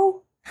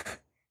how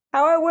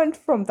I went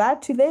from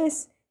that to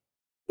this.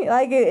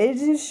 Like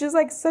it's just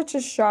like such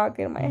a shock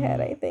in my head,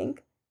 Mm. I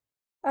think.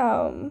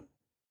 Um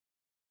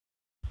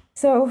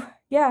so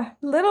yeah,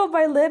 little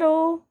by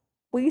little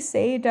we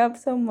saved up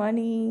some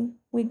money.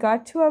 We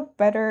got to a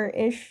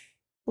better-ish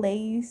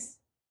place.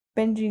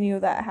 Benji knew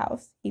that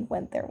house. He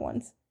went there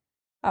once.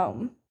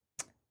 Um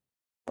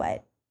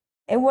but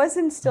it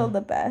wasn't still Mm.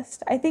 the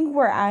best. I think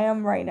where I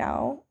am right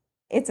now,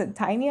 it's a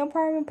tiny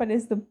apartment, but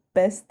it's the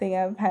best thing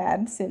I've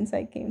had since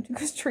I came to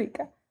Costa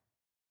Rica.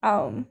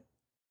 Um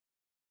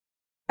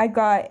I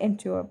got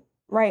into a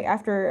right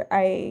after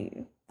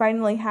I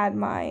finally had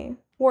my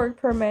work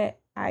permit,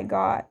 I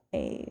got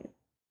a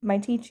my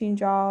teaching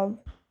job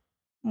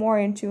more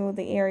into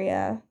the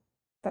area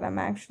that I'm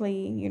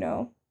actually,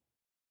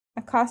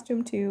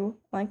 accustomed to,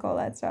 like all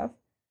that stuff.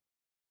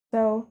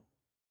 So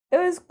it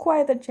was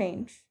quite the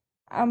change.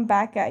 I'm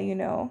back at,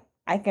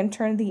 I can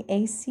turn the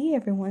AC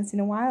every once in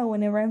a while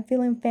whenever I'm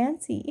feeling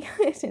fancy.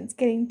 It's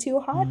getting too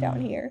hot down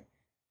Mm. here.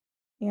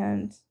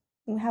 And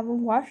we have a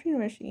washing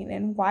machine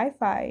and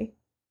Wi-Fi.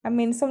 I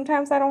mean,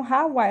 sometimes I don't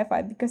have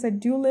Wi-Fi because I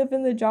do live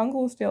in the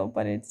jungle still,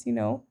 but it's,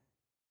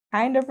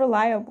 kind of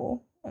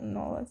reliable and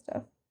all that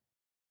stuff.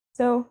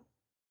 So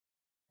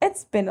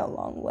it's been a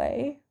long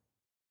way.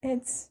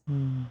 It's,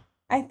 Mm.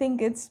 I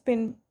think it's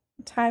been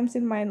times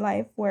in my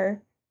life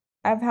where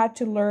I've had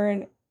to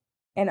learn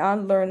and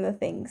unlearn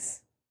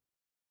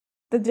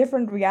the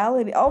different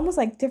reality, almost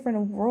like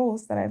different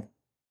worlds that I've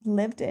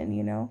lived in,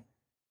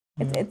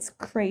 It's Mm. it's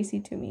crazy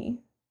to me.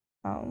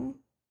 Um,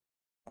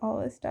 all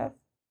this stuff.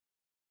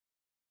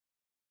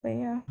 But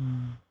yeah.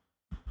 Mm.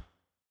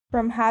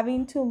 From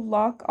having to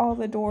lock all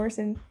the doors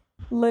and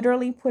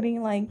literally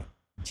putting like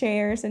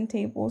chairs and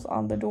tables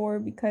on the door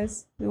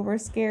because we were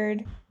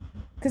scared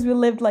because we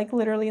lived like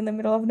literally in the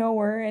middle of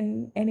nowhere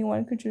and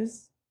anyone could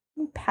just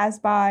pass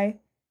by,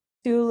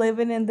 to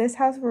living in this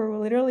house where we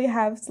literally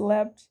have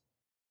slept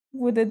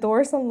with the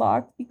doors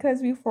unlocked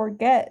because we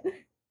forget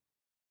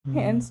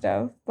and Mm.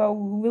 stuff. But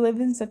we live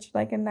in such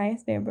like a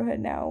nice neighborhood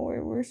now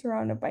where we're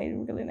surrounded by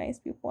really nice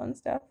people and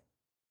stuff.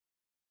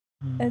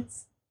 Mm.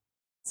 It's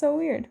so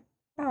weird.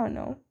 I don't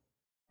know.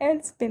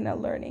 It's been a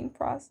learning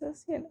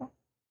process.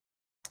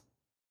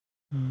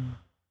 Mm.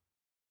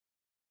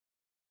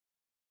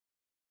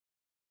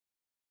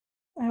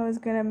 I was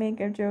gonna make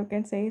a joke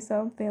and say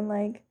something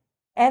like,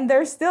 and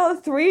there's still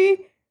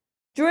three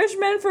Jewish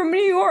men from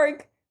New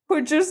York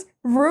who just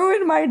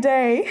ruined my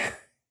day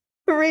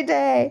every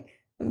day.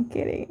 I'm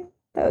kidding.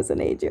 That was an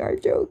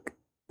AJR joke.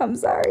 I'm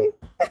sorry.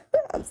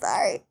 I'm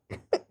sorry.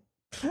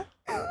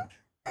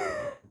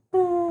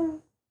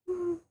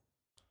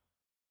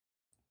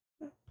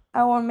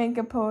 I won't make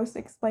a post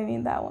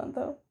explaining that one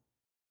though.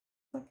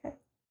 Okay.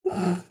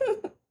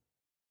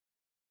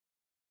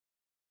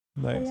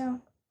 But Nice. yeah,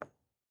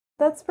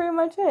 that's pretty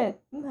much it.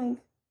 Like,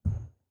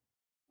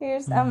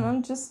 Mm.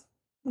 I'm just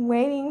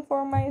waiting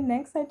for my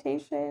next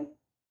citation.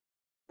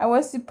 I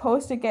was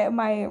supposed to get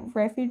my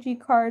refugee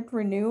card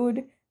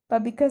renewed,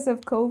 but because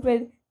of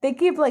COVID, they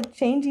keep like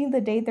changing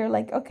the date. They're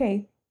like,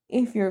 okay,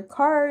 if your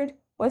card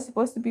was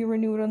supposed to be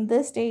renewed on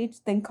this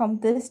date, then come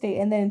this date,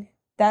 and then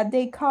that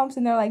date comes,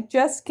 and they're like,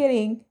 just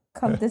kidding,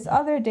 come this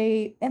other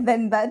date, and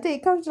then that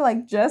date comes, you're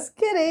like, just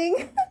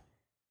kidding,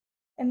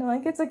 and I'm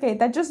like, it's okay.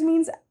 That just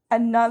means I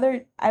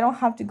don't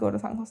have to go to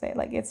San Jose.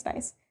 Like, it's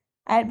nice.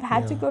 I've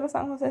had to Yeah. go to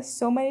San Jose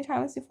so many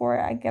times before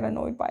I get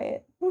annoyed by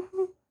it.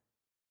 you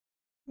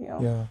know,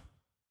 Yeah.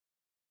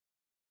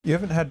 You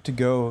haven't had to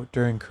go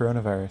during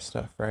coronavirus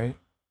stuff, right?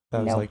 That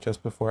was like nope.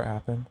 just before it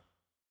happened.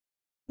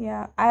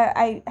 Yeah,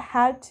 I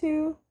had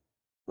to,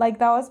 like,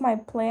 that was my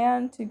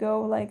plan to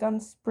go like on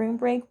spring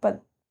break,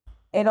 but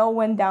it all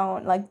went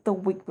down like the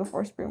week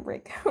before spring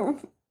break. Oh,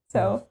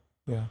 So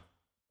yeah.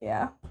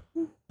 yeah,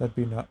 That'd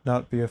be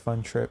not be a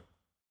fun trip.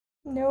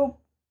 nope.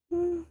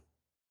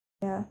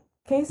 Yeah,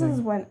 cases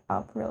Dang. went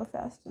up real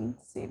fast in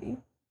the city.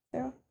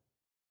 So,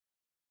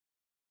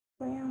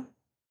 but yeah,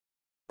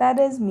 that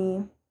is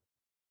me,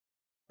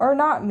 or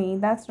not me.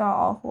 That's not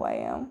all who I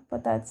am,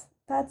 but that's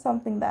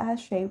something that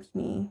has shaped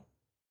me.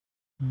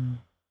 Mm.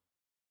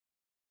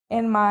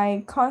 and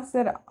my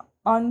constant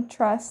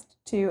untrust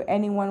to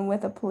anyone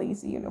with a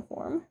police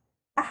uniform.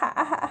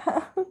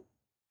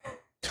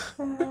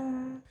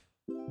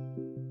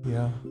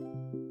 Yeah.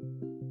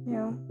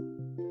 Yeah.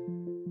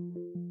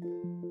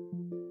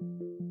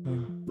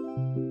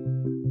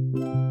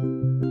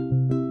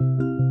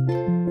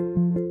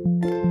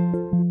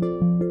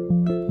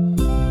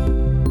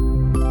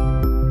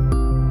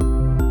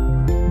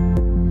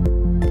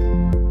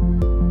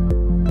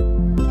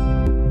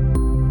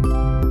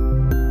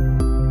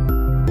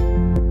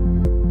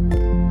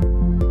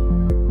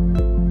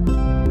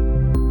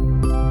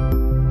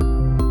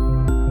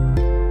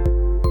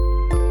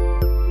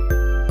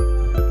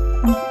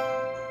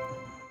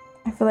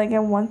 I feel like I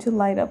want to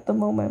light up the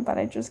moment, but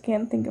I just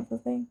can't think of the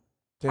thing.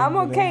 I'm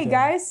okay,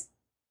 guys.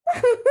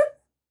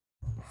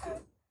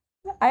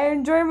 I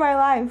enjoy my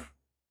life.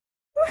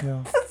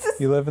 Yeah.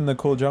 You live in the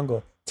cool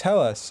jungle. Tell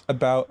us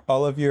about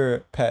all of your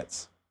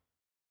pets.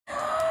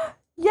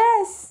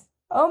 Yes.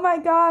 Oh my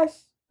gosh.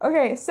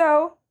 Okay,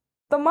 so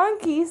the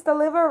monkeys that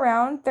live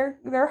around,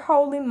 they're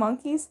howling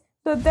monkeys.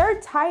 So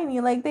they're tiny,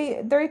 like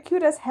they're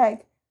cute as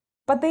heck,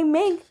 but they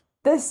make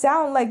the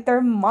sound like they're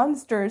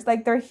monsters,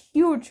 like they're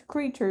huge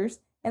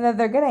creatures, and that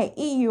they're gonna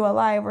eat you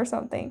alive or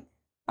something.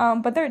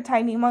 But they're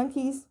tiny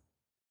monkeys.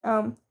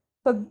 So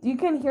you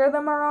can hear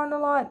them around a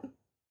lot.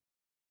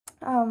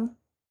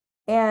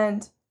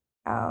 And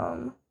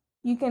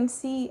you can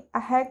see a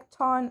heck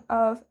ton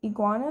of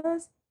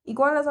iguanas.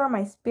 Iguanas are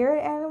my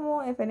spirit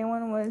animal, if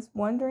anyone was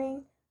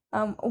wondering.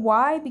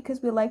 Why?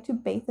 Because we like to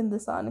bathe in the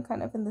sun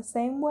kind of in the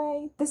same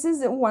way. This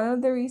is one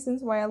of the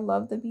reasons why I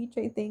love the beach,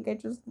 I think. I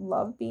just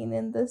love being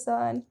in the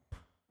sun.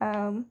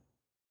 I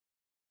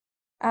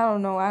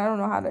don't know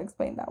how to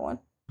explain that one.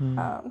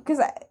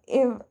 Because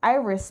if I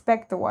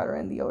respect the water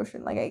in the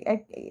ocean, like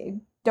I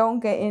don't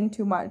get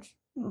into much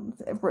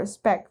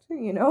respect,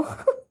 you know.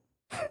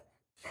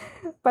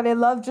 But I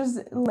love just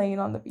laying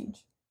on the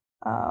beach.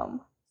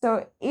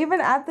 So even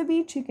at the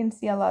beach, you can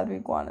see a lot of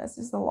iguanas.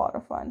 It's a lot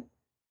of fun.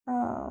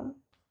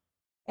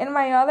 In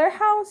my other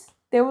house,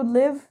 they would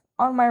live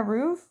on my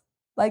roof,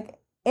 like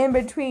in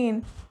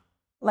between,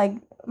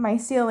 like my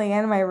ceiling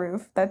and my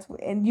roof.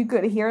 And you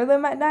could hear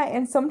them at night.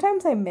 And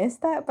sometimes I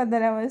missed that, but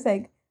then I was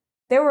like,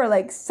 there were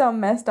like some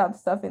messed up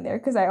stuff in there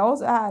because I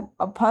also had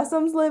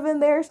opossums live in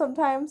there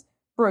sometimes,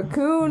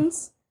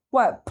 raccoons,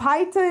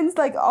 pythons,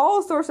 like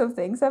all sorts of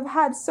things. I've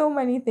had so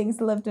many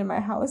things lived in my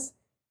house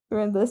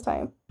during this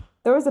time.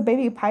 There was a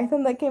baby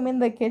python that came in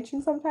the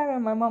kitchen sometime,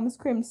 and my mom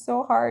screamed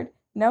so hard,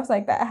 and I was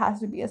like, that has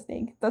to be a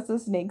snake. That's a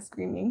snake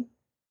screaming.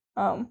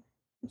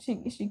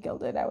 She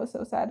killed it. I was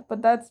so sad,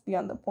 but that's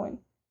beyond the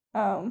point.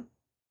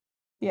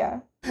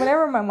 Yeah.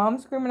 Whenever my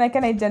mom's screaming, I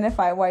can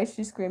identify why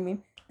she's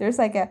screaming. There's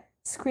like a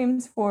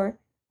screams for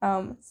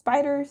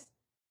spiders,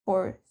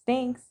 for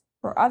snakes,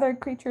 for other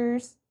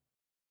creatures.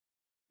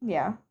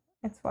 Yeah,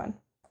 it's fun.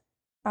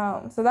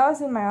 So that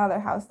was in my other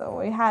house though.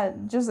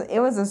 It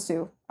was a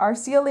zoo. Our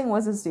ceiling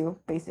was a zoo,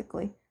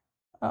 basically.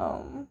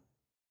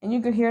 And you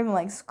could hear them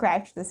like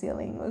scratch the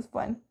ceiling. It was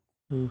fun.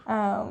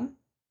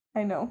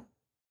 I know.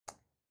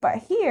 But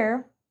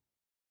here,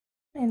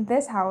 in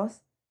this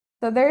house,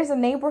 so there's a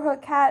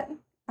neighborhood cat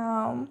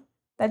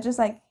that just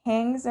like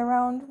hangs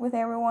around with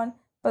everyone.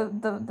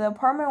 But the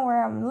apartment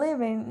where I'm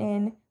living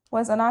in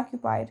was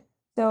unoccupied.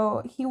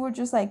 So he would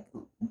just like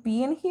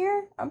be in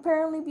here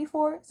apparently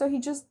before. So he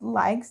just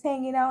likes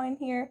hanging out in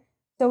here.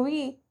 So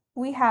we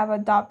have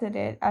adopted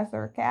it as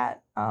our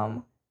cat.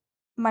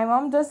 My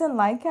mom doesn't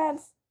like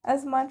cats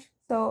as much.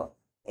 So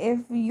if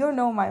you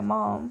know my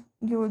mom,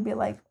 you would be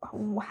like,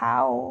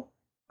 how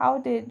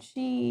did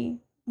she,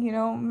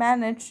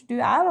 manage to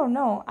do? I don't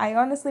know. I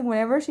honestly,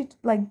 whenever she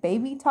like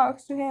baby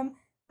talks to him,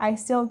 I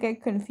still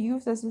get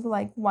confused as to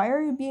like, why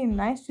are you being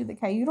nice to the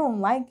cat? You don't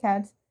like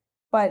cats.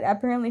 But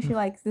apparently she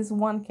likes this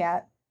one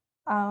cat.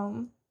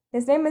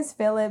 His name is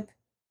Philip.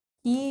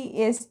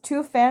 He is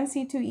too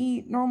fancy to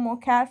eat normal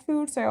cat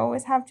food, so I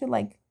always have to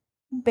like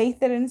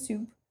bathe it in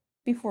soup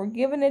before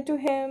giving it to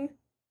him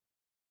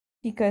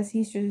because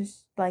he's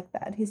just like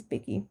that. He's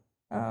picky.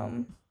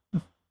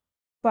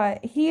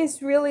 But he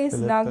is really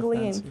Philip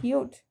snuggly and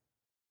cute.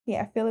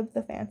 Yeah, Philip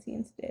the Fancy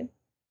instead.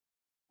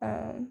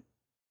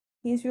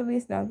 He's really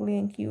snuggly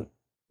and cute.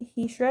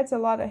 He shreds a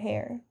lot of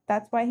hair.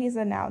 That's why he's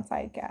an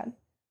outside cat.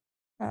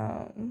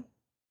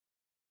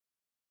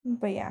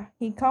 But yeah,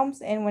 he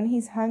comes and when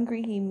he's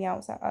hungry, he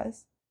meows at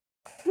us.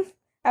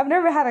 I've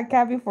never had a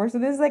cat before, so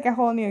this is like a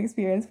whole new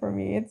experience for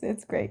me.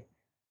 It's great.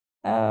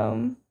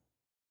 And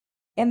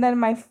then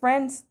my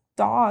friend's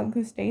dog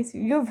who stays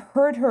here, you've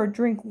heard her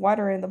drink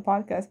water in the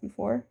podcast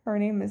before. Her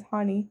name is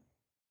Honey.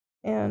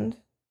 And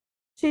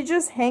she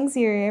just hangs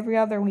here every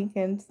other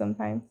weekend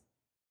sometimes.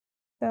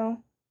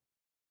 So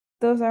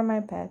those are my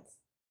pets.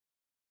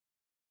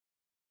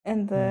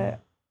 And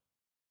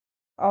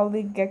all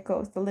the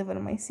geckos that live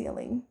in my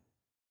ceiling.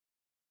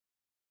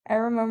 I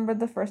remember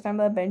the first time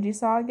that Benji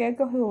saw a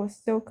gecko, he was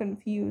so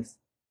confused.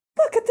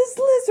 Look at this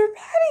lizard,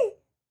 Patty!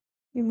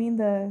 You mean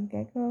the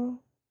gecko?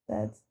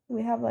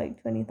 We have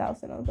like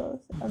 20,000 of those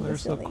on the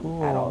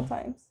ceiling at all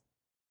times.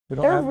 We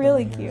don't They're have them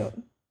really here.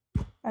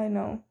 cute. I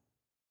know. I mean,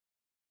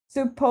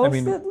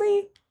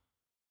 Supposedly,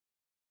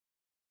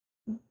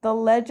 the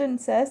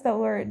legend says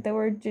that they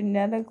were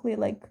genetically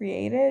like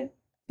created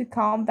to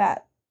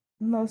combat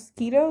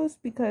mosquitoes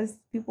because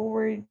people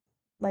were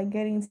like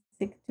getting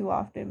sick too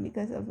often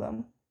because of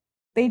them.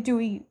 They do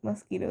eat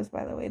mosquitoes,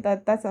 by the way.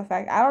 That's a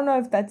fact. I don't know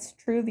if that's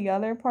true. The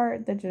other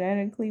part, the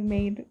genetically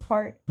made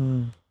part,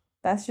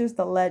 that's just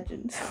a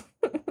legend.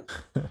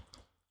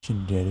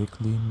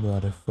 genetically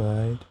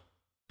modified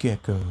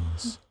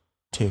geckos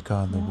take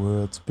on the Yeah.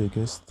 world's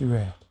biggest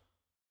threat: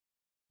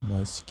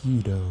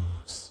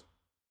 mosquitoes.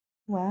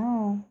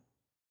 Wow.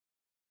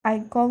 I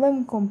call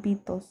them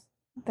compitos.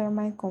 They're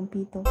my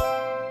compitos.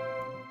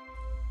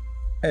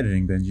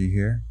 Editing Benji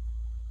here.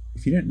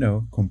 If you didn't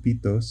know,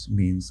 compitos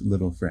means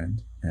little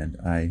friend, and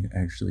I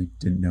actually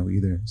didn't know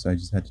either, so I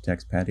just had to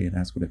text Patty and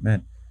ask what it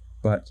meant.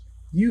 But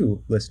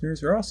you,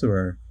 listeners, are also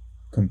our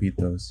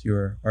compitos.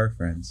 You're our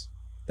friends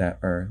that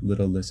are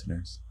little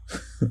listeners.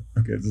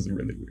 Okay, this is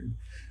really weird.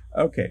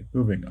 Okay,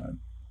 moving on.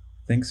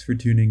 Thanks for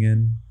tuning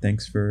in.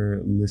 Thanks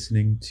for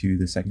listening to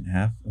the second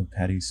half of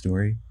Patty's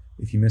story.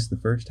 If you missed the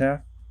first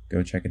half,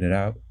 go check it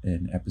out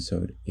in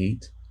episode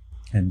 8.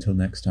 Until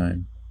next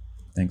time,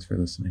 thanks for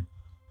listening.